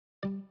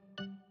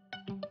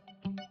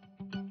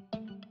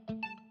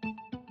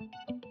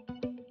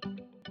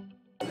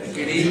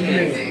Good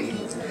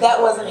evening.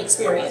 That was an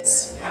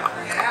experience.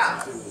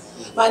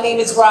 My name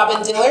is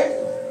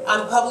RobinRDillard.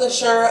 I'm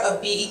publisher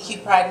of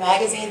BEQ Pride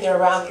magazine. They're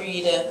around for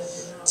you to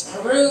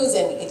peruse,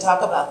 and we can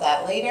talk about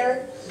that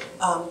later.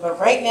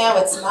 But right now,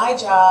 it's my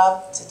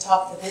job to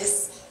talk to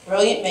this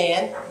brilliant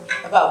man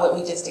about what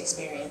we just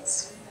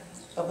experienced.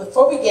 But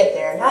before we get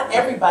there, not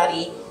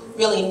everybody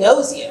really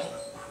knows you.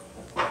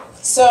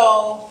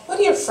 So, what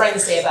do your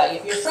friends say about you?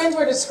 If your friends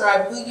were to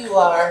describe who you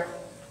are,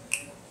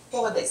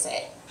 what would they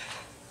say?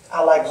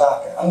 I like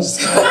vodka. I'm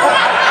just kidding.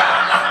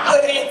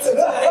 Good answer.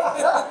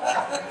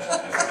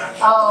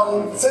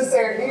 Since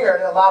they're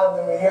here, a lot of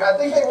them are here, I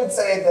think they would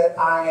say that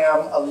I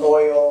am a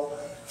loyal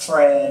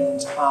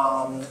friend,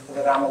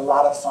 that I'm a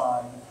lot of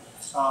fun,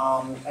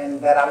 and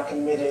that I'm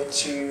committed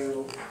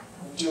to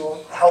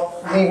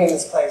help leaving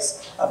this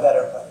place a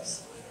better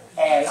place.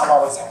 And I'm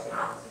always happy.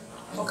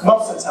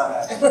 Most of the time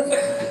happy.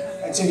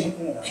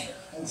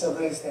 Until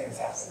these things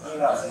happen.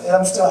 And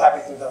I'm still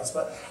happy through those.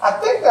 But I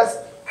think that's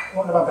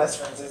one of my best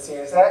friends is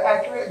here. Is that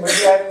accurate? Would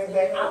you add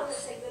anything? I would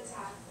just say good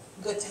time.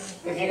 Good time.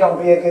 If you're going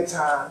to be a good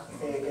time,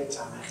 be a good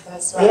time.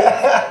 That's right.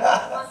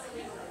 Yeah.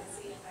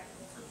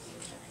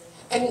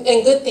 And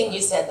good thing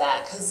you said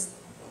that, because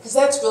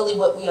that's really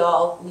what we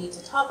all need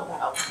to talk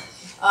about.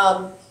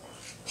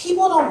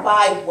 People don't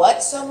buy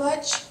what so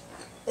much,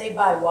 they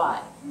buy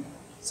why.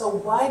 So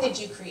why did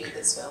you create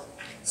this film?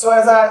 So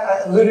as I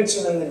alluded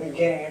to in the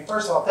beginning, and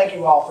first of all, thank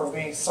you all for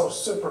being so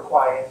super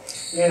quiet.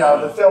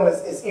 The film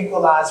is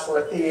equalized for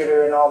a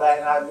theater and all that,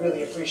 and I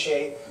really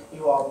appreciate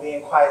you all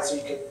being quiet so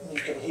you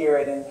could hear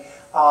it. And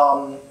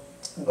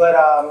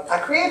I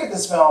created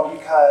this film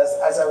because,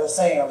 as I was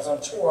saying, I was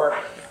on tour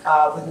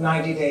with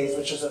 90 Days,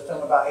 which was a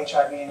film about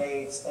HIV and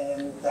AIDS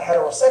and the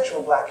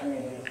heterosexual Black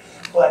community,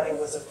 but it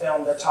was a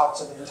film that talked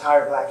to the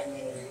entire Black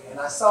community. And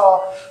I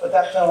saw what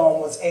that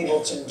film was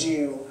able to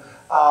do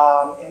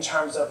in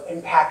terms of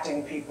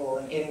impacting people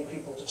and getting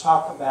people to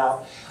talk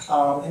about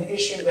an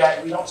issue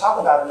that we don't talk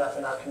about enough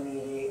in our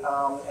community.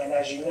 And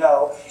as you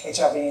know,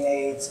 HIV and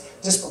AIDS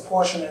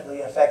disproportionately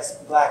affects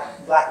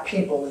black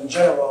people in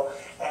general,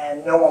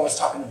 and no one was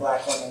talking to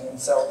Black women. And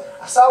so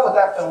I saw what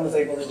that film was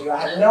able to do. I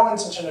had no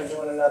intention of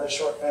doing another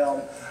short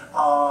film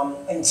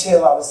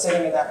until I was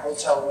sitting in that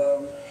hotel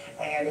room.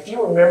 And if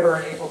you remember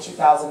in April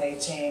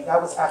 2018, that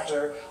was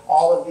after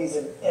all of these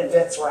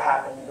events were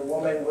happening. The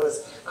woman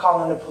was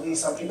calling the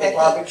police on people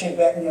barbecuing,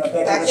 Becky was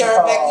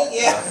involved. Becky,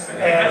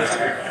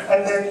 yeah.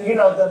 And then,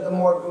 the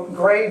more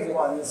grave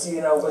ones,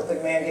 with the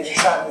man getting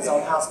shot in his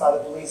own house by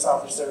the police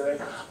officer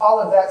and all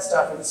of that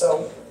stuff. And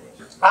so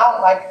I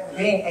don't like,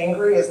 being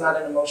angry is not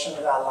an emotion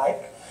that I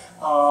like.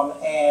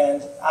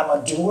 And I'm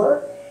a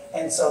doer.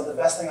 And so the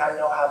best thing I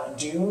know how to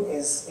do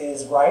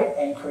is write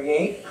and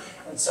create.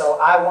 And so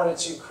I wanted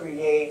to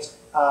create,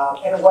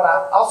 and what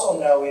I also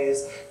know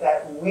is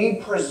that we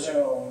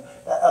presume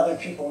that other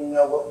people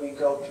know what we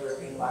go through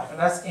in life, and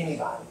that's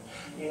anybody.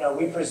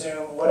 We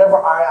presume, whatever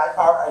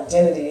our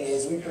identity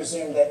is, we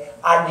presume that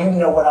you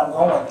know what I'm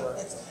going through.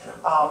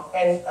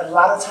 And a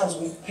lot of times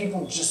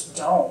people just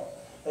don't.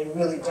 They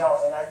really don't,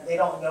 and they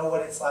don't know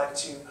what it's like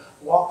to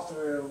walk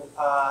through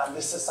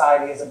this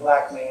society as a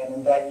Black man,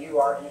 and that you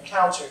are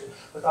encountered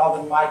with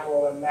all the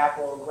micro and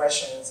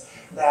macroaggressions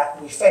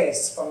that we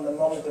face from the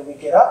moment that we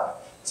get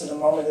up to the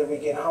moment that we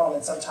get home.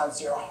 And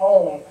sometimes your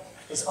home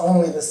is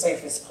only the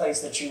safest place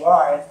that you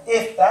are, and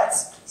if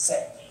that's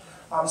safe.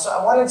 So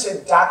I wanted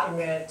to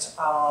document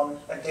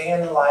a day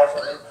in the life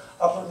of an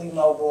upwardly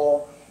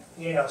mobile,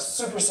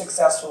 super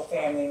successful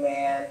family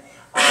man.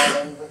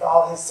 And with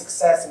all his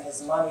success and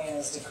his money and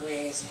his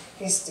degrees,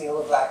 he's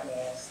still a Black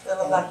man. Still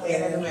a Black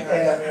man in America.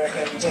 In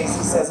America.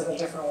 JC says it a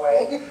different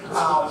way.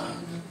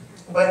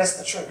 But it's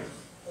the truth.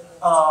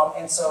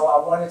 And so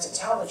I wanted to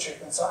tell the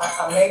truth. And so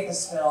I made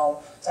this film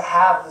to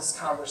have this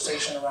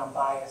conversation around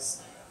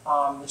bias,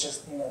 which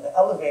is the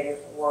elevated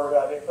word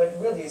of it, but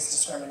really it's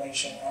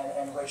discrimination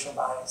and racial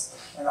bias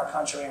in our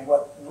country and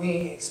what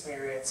we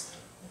experience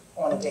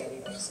on a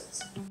daily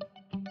basis.